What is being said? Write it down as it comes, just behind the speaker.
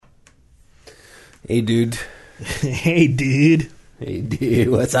Hey, dude. Hey, dude. Hey, dude.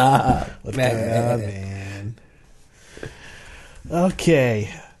 What's up? What's going on, man?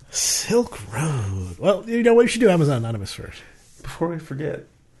 Okay. Silk Road. Well, you know what? We should do Amazon Anonymous first. Before we forget.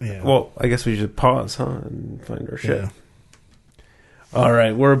 Yeah. Well, I guess we should pause, and find our shit. Yeah. All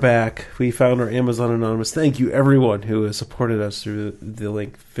right, we're back. We found our Amazon Anonymous. Thank you, everyone who has supported us through the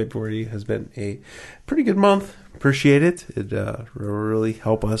link. February has been a pretty good month. Appreciate it. It will really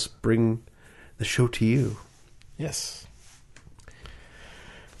help us bring the show to you. Yes.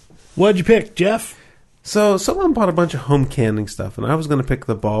 What'd you pick, Jeff? So someone bought a bunch of home canning stuff, and I was going to pick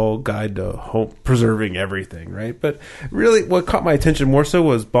the Ball Guide to Home Preserving Everything, right? But really, what caught my attention more so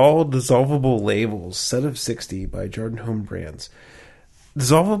was Ball Dissolvable Labels, set of 60 by Jarden Home Brands.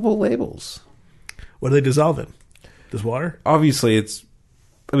 Dissolvable labels. What are they dissolving? Does water? Obviously, it's...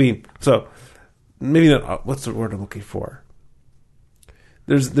 I mean, so... Maybe not... What's the word I'm looking for?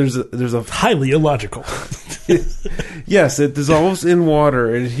 There's a... Highly illogical. Yes, it dissolves in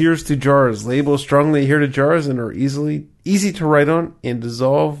water. It adheres to jars. Labels strongly adhere to jars and are easy to write on and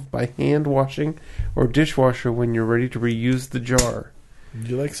dissolve by hand washing or dishwasher when you're ready to reuse the jar. Would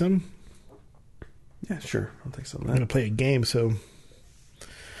you like some? Yeah, sure. I'll take some of I'm going that. to play a game, so...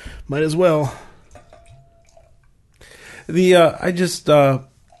 Might as well.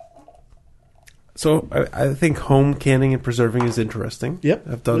 So I think home canning and preserving is interesting. Yep.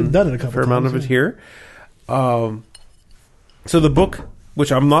 I've done We've done it a couple fair amount times, of it yeah. here. So the book,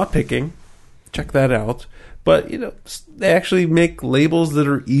 which I'm not picking, check that out. But, they actually make labels that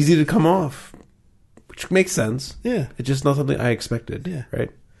are easy to come off, which makes sense. Yeah. It's just not something I expected. Yeah.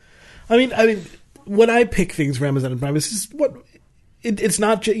 Right? I mean, when I pick things for Amazon Prime, it's just what... It's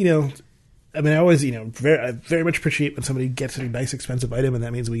not just, I mean, I always, I very much appreciate when somebody gets a nice, expensive item, and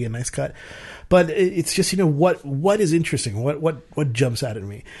that means we get a nice cut. But it's just, what is interesting? What jumps out at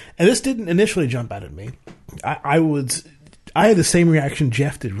me? And this didn't initially jump out at me. I had the same reaction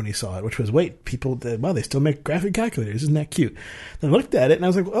Jeff did when he saw it, which was, wait, they still make graphic calculators. Isn't that cute? Then I looked at it, and I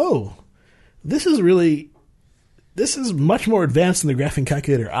was like, oh, this is much more advanced than the graphic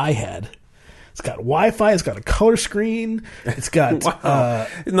calculator I had. It's got Wi-Fi. It's got a color screen. It's got Wow.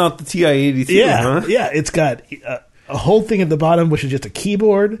 Not the TI-82, yeah, huh? yeah. It's got a whole thing at the bottom, which is just a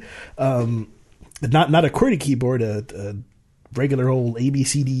keyboard, not a QWERTY keyboard, a regular old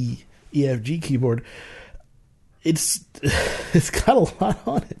ABCD EFG keyboard. It's got a lot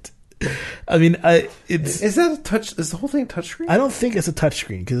on it. I mean, Is that a touch? Is the whole thing touchscreen? I don't think it's a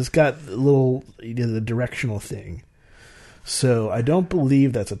touchscreen because it's got a little the directional thing. So I don't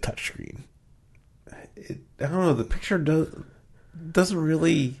believe that's a touchscreen. I don't know. The picture doesn't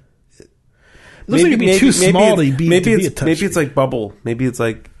really. It looks like it'd be too small to be a touchscreen. Maybe it's like Bubble. Maybe it's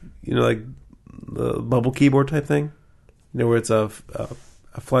like like the Bubble keyboard type thing. Where it's a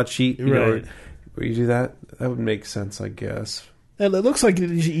flat sheet. Right. Where you do that. That would make sense, I guess. And it looks like you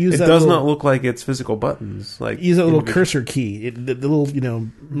use It that. does little, not look like it's physical buttons. Like use a little cursor key, the little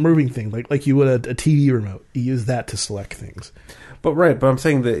moving thing, like you would a TV remote. You use that to select things. But I'm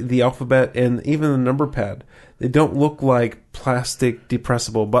saying the alphabet and even the number pad, they don't look like plastic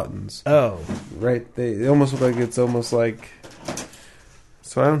depressible buttons. Oh, Right? They almost look like it's almost like.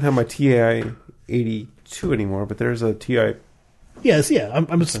 So I don't have my TI-82 anymore, but there's a TI. yes, yeah.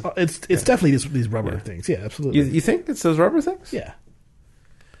 It's definitely these rubber things. Yeah, absolutely. You think it's those rubber things? Yeah.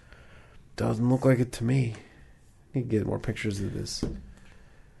 Doesn't look like it to me. Need to get more pictures of this.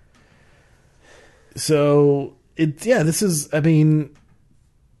 So this is. I mean,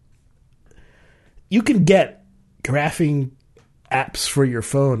 you can get graphing apps for your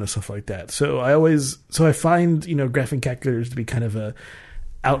phone and stuff like that. So I find graphing calculators to be kind of a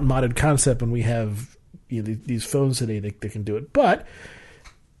outmoded concept when we have these phones today that can do it. But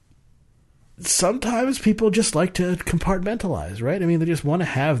sometimes people just like to compartmentalize, right? I mean, they just want to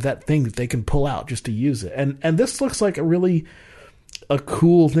have that thing that they can pull out just to use it. And this looks like a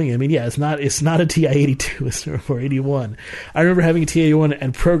cool thing. I mean, yeah, it's not a TI-82 or 81. I remember having a TI-81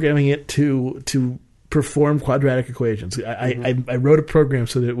 and programming it to perform quadratic equations. I wrote a program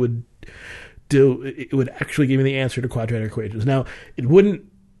so that it would actually give me the answer to quadratic equations. Now, it wouldn't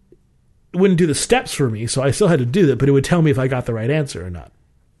do the steps for me, so I still had to do that, but it would tell me if I got the right answer or not.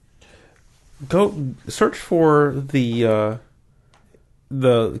 Go search for the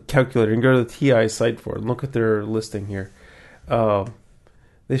calculator and go to the TI site for it and look at their listing here.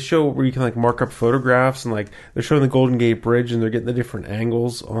 They show where you can mark up photographs and they're showing the Golden Gate Bridge and they're getting the different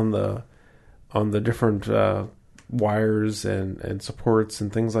angles on the different wires and supports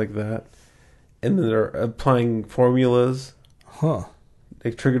and things like that. And then they're applying formulas,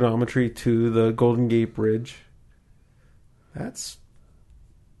 like trigonometry to the Golden Gate Bridge. That's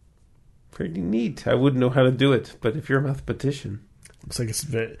Pretty neat. I wouldn't know how to do it, but if you're a mathematician. Looks like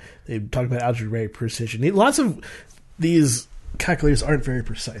they talk about algebraic precision. Lots of these calculators aren't very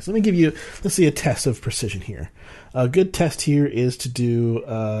precise. Let's see a test of precision here. A good test here is to do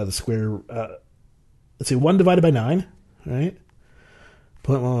the square, let's say 1 divided by 9, right?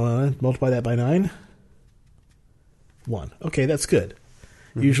 0.11, multiply that by 9. 1. Okay, that's good.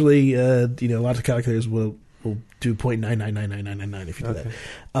 Mm-hmm. Usually, lots of calculators will do 0.9999999 if you do that.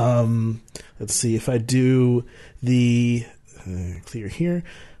 Let's see, if I do the, clear here,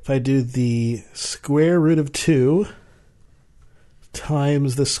 if I do the square root of 2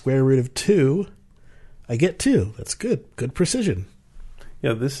 times the square root of 2, I get 2. That's good. Good precision.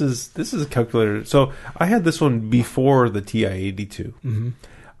 Yeah, this is a calculator. So I had this one before the TI-82. Mm-hmm.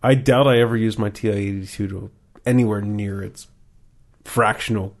 I doubt I ever used my TI-82 to anywhere near its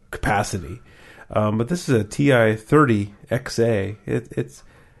fractional capacity. But this is a TI-30XA. It's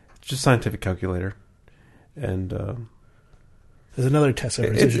just a scientific calculator. And there's another test of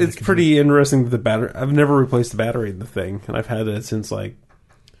precision. It's pretty interesting. The battery. I've never replaced the battery in the thing, and I've had it since like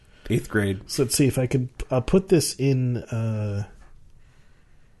 8th grade. So let's see if I could put this in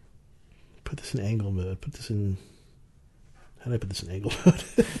angle mode. How do I put this in angle mode?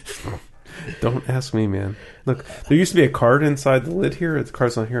 Don't ask me, man. Look, there used to be a card inside the lid here. The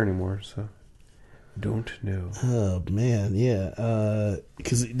card's not here anymore, so don't know. Oh man, yeah.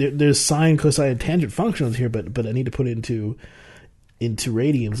 Because there's sine, cosine, and tangent functions here, but I need to put it into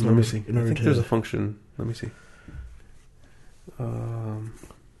radians. Let me see. I think there's a function. Let me see.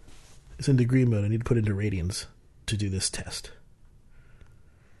 It's in degree mode. I need to put it into radians to do this test.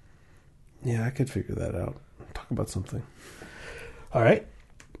 Yeah, I could figure that out. Talk about something. All right.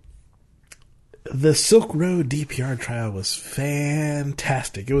 The Silk Road DPR trial was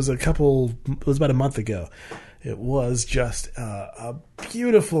fantastic. It was about a month ago. It was just a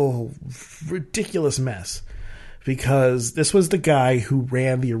beautiful, ridiculous mess because this was the guy who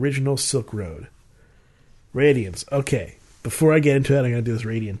ran the original Silk Road. Radians. Okay. Before I get into it, I'm going to do this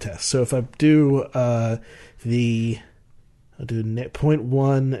radian test. So if I do I'll do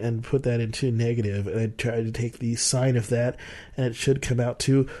 0.1 and put that into negative, and I try to take the sine of that, and it should come out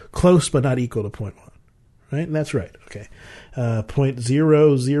to close but not equal to 0.1. Right? And that's right. Okay.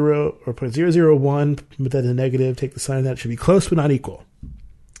 0.00 or 0.001, put that in negative, take the sine of that, it should be close but not equal.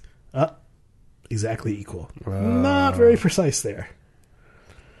 Exactly equal. Not very precise there.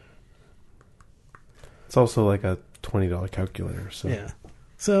 It's also like a $20 calculator. So yeah.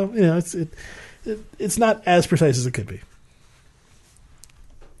 So, it's not as precise as it could be.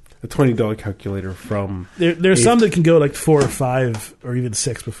 A $20 calculator from... There's some that can go like 4 or 5 or even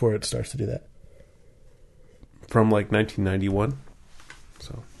 6 before it starts to do that. From like 1991.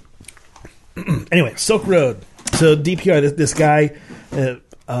 So anyway, Silk Road. So DPR, this guy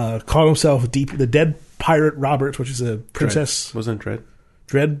called himself the Dead Pirate Roberts, which is a princess... Dread. Wasn't Dread?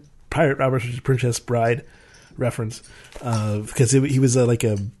 Dread Pirate Roberts, which is a Princess Bride reference. Because he was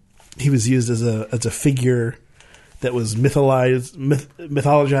he was used as a figure that was mythologized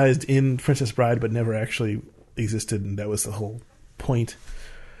in Princess Bride, but never actually existed, and that was the whole point.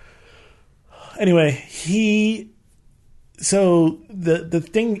 Anyway, so the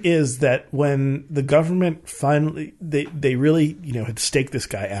thing is that when the government finally they really had staked this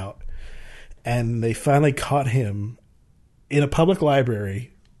guy out, and they finally caught him in a public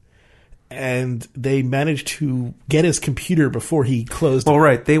library, and they managed to get his computer before he closed. Oh,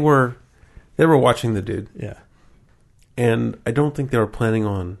 right, they were watching the dude. Yeah. And I don't think they were planning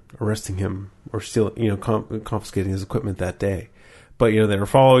on arresting him or confiscating his equipment that day. But, they were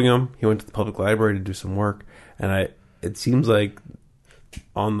following him. He went to the public library to do some work. And it seems like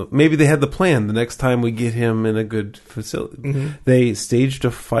maybe they had the plan. The next time we get him in a good facility, mm-hmm. They staged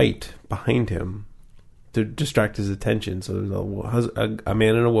a fight behind him to distract his attention. So there's a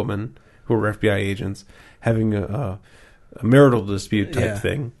man and a woman who were FBI agents having a marital dispute type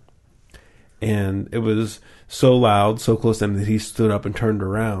thing. And it was so loud, so close to him that he stood up and turned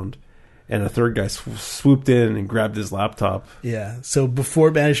around. And a third guy swooped in and grabbed his laptop. Yeah. So before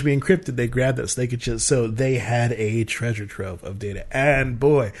it managed to be encrypted, they grabbed it. So they had a treasure trove of data. And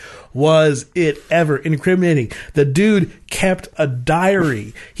boy, was it ever incriminating. The dude kept a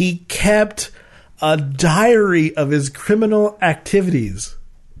diary. He kept a diary of his criminal activities.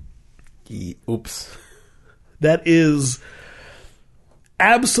 Oops. That is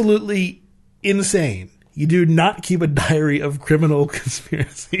absolutely insane. You do not keep a diary of criminal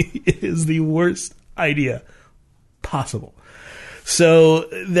conspiracy. It is the worst idea possible. So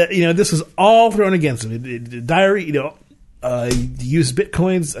that this was all thrown against him. The diary, use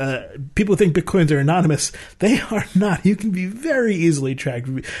bitcoins. People think bitcoins are anonymous. They are not. You can be very easily tracked.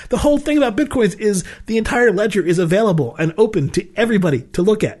 The whole thing about bitcoins is the entire ledger is available and open to everybody to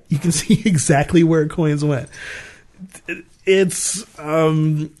look at. You can see exactly where coins went. It's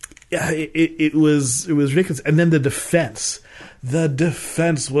it was ridiculous. And then the defense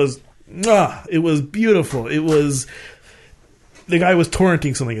was it was beautiful. It was, the guy was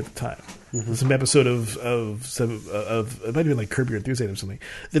torrenting something at the time. Mm-hmm. Some episode of it might have been like Curb Your Enthusiasm or something.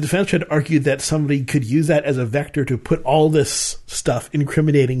 The defense tried to argue that somebody could use that as a vector to put all this stuff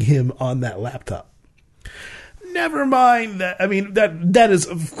incriminating him on that laptop. Never mind that. I mean, that is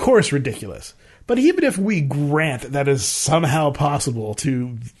of course ridiculous. But even if we grant that is somehow possible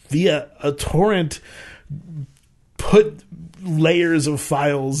to, via a torrent, put layers of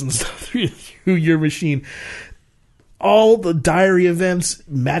files and stuff through your machine, all the diary events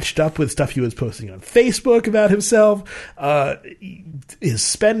matched up with stuff he was posting on Facebook about himself, his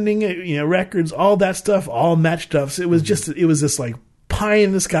spending, records, all that stuff, all matched up. So it was this like pie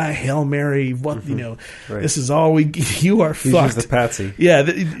in the sky Hail Mary. What right. This is all you are He's fucked. Just a patsy. Yeah,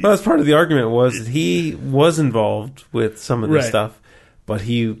 well, that's part of the argument was that he was involved with some of this stuff, but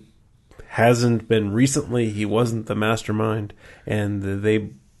he hasn't been recently. He wasn't the mastermind, and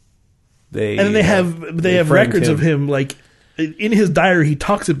they have records of him, like in his diary he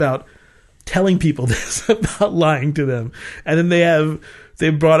talks about telling people this, about lying to them, and then they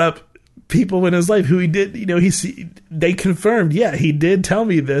brought up people in his life who he did, they confirmed, he did tell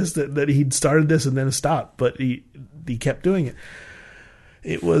me this, that he'd started this and then stopped, but he kept doing it.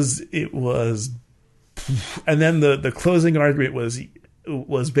 It was, and then the closing argument was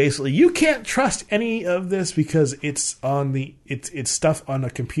basically, you can't trust any of this because it's stuff on a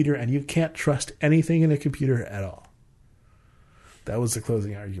computer and you can't trust anything in a computer at all. That was the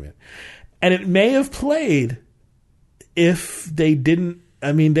closing argument. And it may have played if they didn't,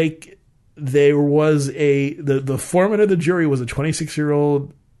 there was the foreman of the jury was a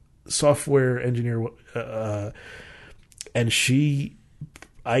 26-year-old software engineer, and she,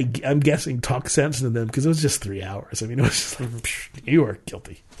 I'm guessing, talked sense into them because it was just 3 hours. It was just like, you are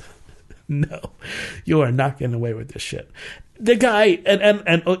guilty. No, you are not getting away with this shit. The guy,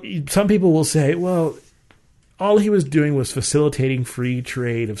 and some people will say, well, all he was doing was facilitating free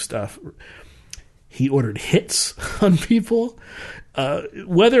trade of stuff. He ordered hits on people.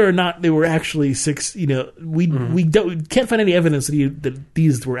 Whether or not they were actually we can't find any evidence that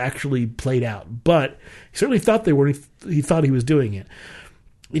these were actually played out. But he certainly thought they were. He thought he was doing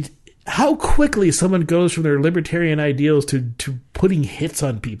it. How quickly someone goes from their libertarian ideals to putting hits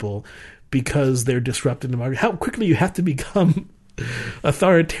on people because they're disrupting the market. How quickly you have to become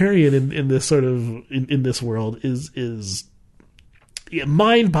authoritarian in this sort of in this world is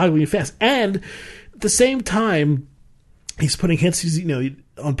mind-boggling fast. And at the same time, he's putting hits,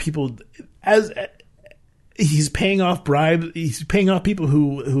 on people as he's paying off bribes. He's paying off people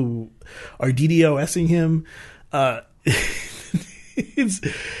who are DDoSing him. And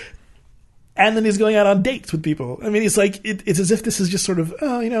then he's going out on dates with people. It's like it's as if this is just sort of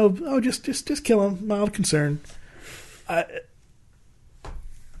just kill him. Mild concern.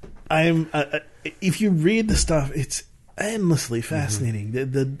 If you read the stuff, it's endlessly fascinating.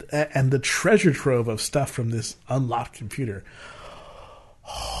 Mm-hmm. The treasure trove of stuff from this unlocked computer.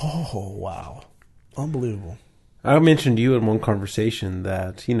 Oh wow, unbelievable. I mentioned to you in one conversation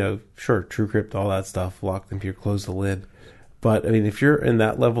that sure, TrueCrypt, all that stuff, lock the computer, close the lid. But if you're in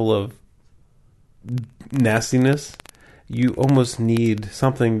that level of nastiness, you almost need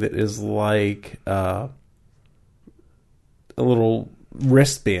something that is like a little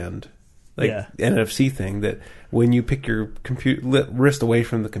wristband, like NFC thing, that when you pick your wrist away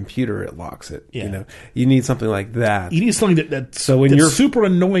from the computer, it locks it. Yeah. You need something like that. You need something that's super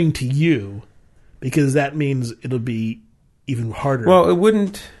annoying to you, because that means it'll be even harder. Well, it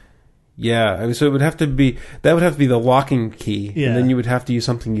wouldn't. Yeah, so it would have to be the locking key, and then you would have to use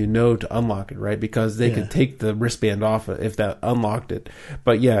something to unlock it, right? Because they could take the wristband off if that unlocked it.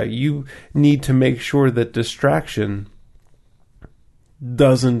 But you need to make sure that distraction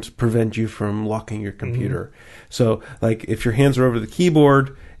doesn't prevent you from locking your computer. Mm-hmm. So, like, if your hands are over the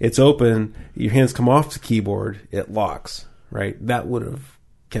keyboard, it's open. Your hands come off the keyboard, it locks, right? That would have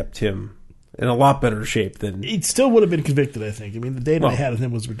kept him in a lot better shape than he still would have been convicted. I think. The data I had of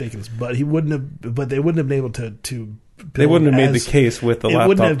him was ridiculous, but he wouldn't have. But they wouldn't have been able to. They wouldn't have made the case with the laptop data. It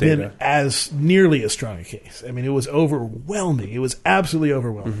wouldn't have been as nearly as strong a case. It was overwhelming. It was absolutely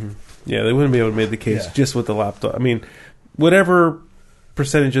overwhelming. Mm-hmm. Yeah, they wouldn't be able to make the case just with the laptop. Whatever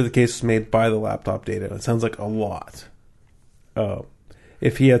percentage of the case was made by the laptop data, it sounds like a lot.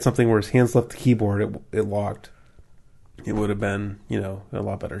 If he had something where his hands left the keyboard, it locked. it would have been, in a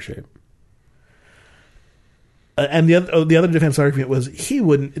lot better shape. And the other defense argument was he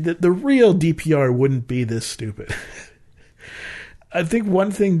wouldn't. The real DPR wouldn't be this stupid. I think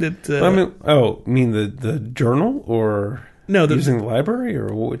one thing that you mean the journal or no, using the library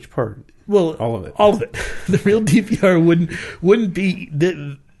or which part? Well, all of it. All of it. The real DPR wouldn't be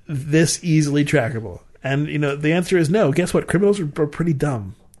this easily trackable. And the answer is no. Guess what? Criminals are pretty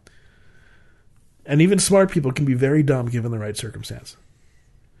dumb, and even smart people can be very dumb given the right circumstance.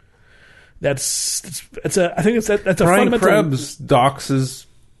 I think that's a Brian fundamental. Krebs doxes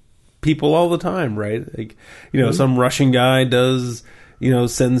people all the time, right? Like, some Russian guy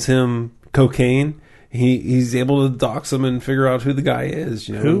sends him cocaine. He's able to dox him and figure out who the guy is.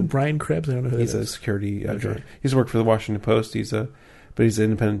 Who? Brian Krebs? I don't know who he's that a is. security. He's worked for the Washington Post. He's an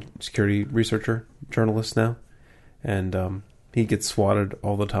independent security researcher, journalist now, and he gets swatted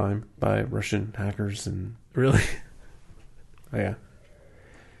all the time by Russian hackers. And really, oh, yeah.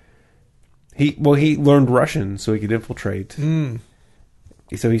 He learned Russian so he could infiltrate.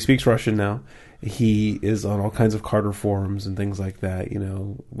 So he speaks Russian now. He is on all kinds of Carter forums and things like that,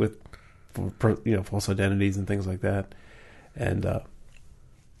 with false identities and things like that. And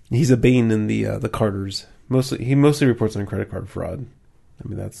he's a bane in the Carters. He mostly reports on credit card fraud. I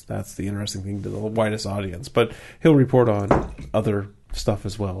mean, that's the interesting thing to the widest audience. But he'll report on other stuff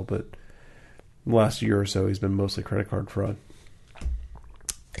as well. But the last year or so, he's been mostly credit card fraud.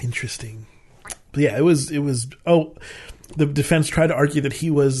 Interesting. But yeah, it was. The defense tried to argue that he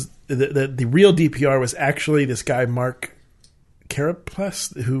was that the real DPR was actually this guy Mark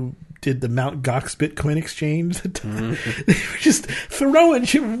Karaples who did the Mt. Gox Bitcoin exchange. They were just throwing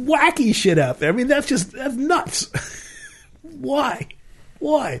wacky shit out there. I mean, that's nuts. Why?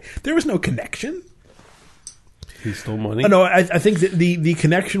 There was no connection. He stole money. Oh, no, I think that the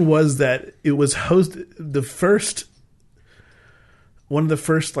connection was that it was one of the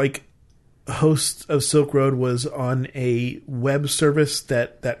first hosts of Silk Road was on a web service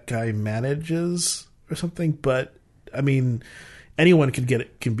that guy manages or something. But I mean, anyone can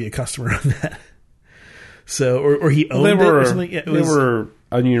be a customer on that. So, or he owned it or something. Yeah, they were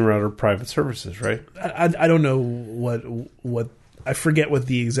Onion Router private services, right? I don't know what I forget what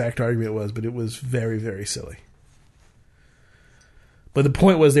the exact argument was, but it was very, very silly. But the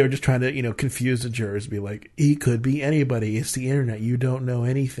point was they were just trying to, confuse the jurors, be like, he could be anybody. It's the internet. You don't know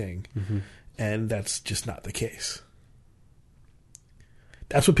anything. Mm-hmm. And that's just not the case.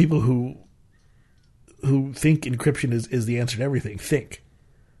 That's what people who think encryption is the answer to everything think.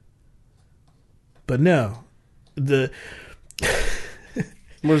 But no. Well,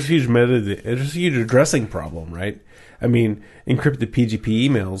 it's a huge addressing problem, right? I mean, encrypted PGP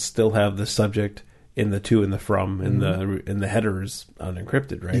emails still have the subject in the to and the from and the headers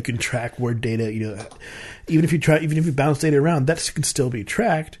unencrypted, right? You can track word data, even if you bounce data around, that can still be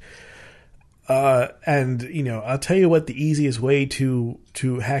tracked. And I'll tell you what the easiest way to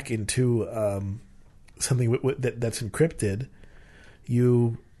hack into something that's encrypted,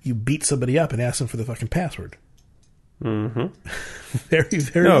 you beat somebody up and ask them for the fucking password. Mm-hmm. Very,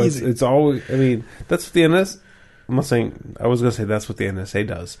 very easy. It's always. I mean, that's what the NSA. I'm not saying. I was going to say that's what the NSA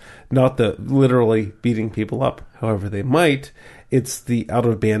does, not the literally beating people up. However, they might. It's the out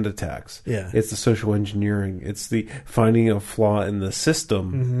of band attacks. Yeah. It's the social engineering. It's the finding a flaw in the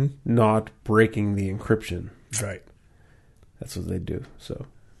system, not breaking the encryption. Right. That's what they do. So,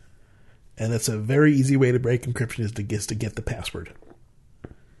 and that's a very easy way to break encryption is to get the password.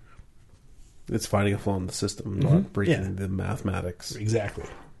 It's finding a flaw in the system, not breaking the mathematics. Exactly.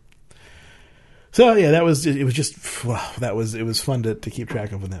 So yeah, it was fun to keep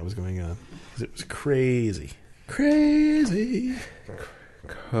track of when that was going on. It was crazy. Do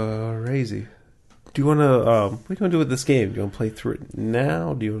you want to? What are you going to do with this game? Do you want to play through it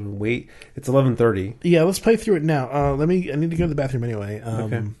now? Do you want to wait? It's 11:30. Yeah, let's play through it now. I need to go to the bathroom anyway.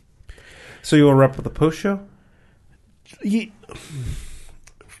 Okay. So you want to wrap up the post show? Yeah.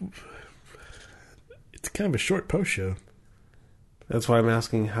 It's kind of a short post show. That's why I'm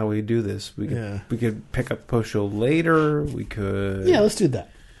asking how we do this. We could pick up the post show later. We could. Yeah, let's do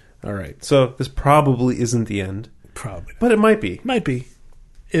that. All right. So this probably isn't the end. Probably, but it might be. Might be.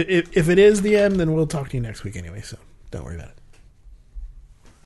 If it is the end, then we'll talk to you next week anyway. So don't worry about it.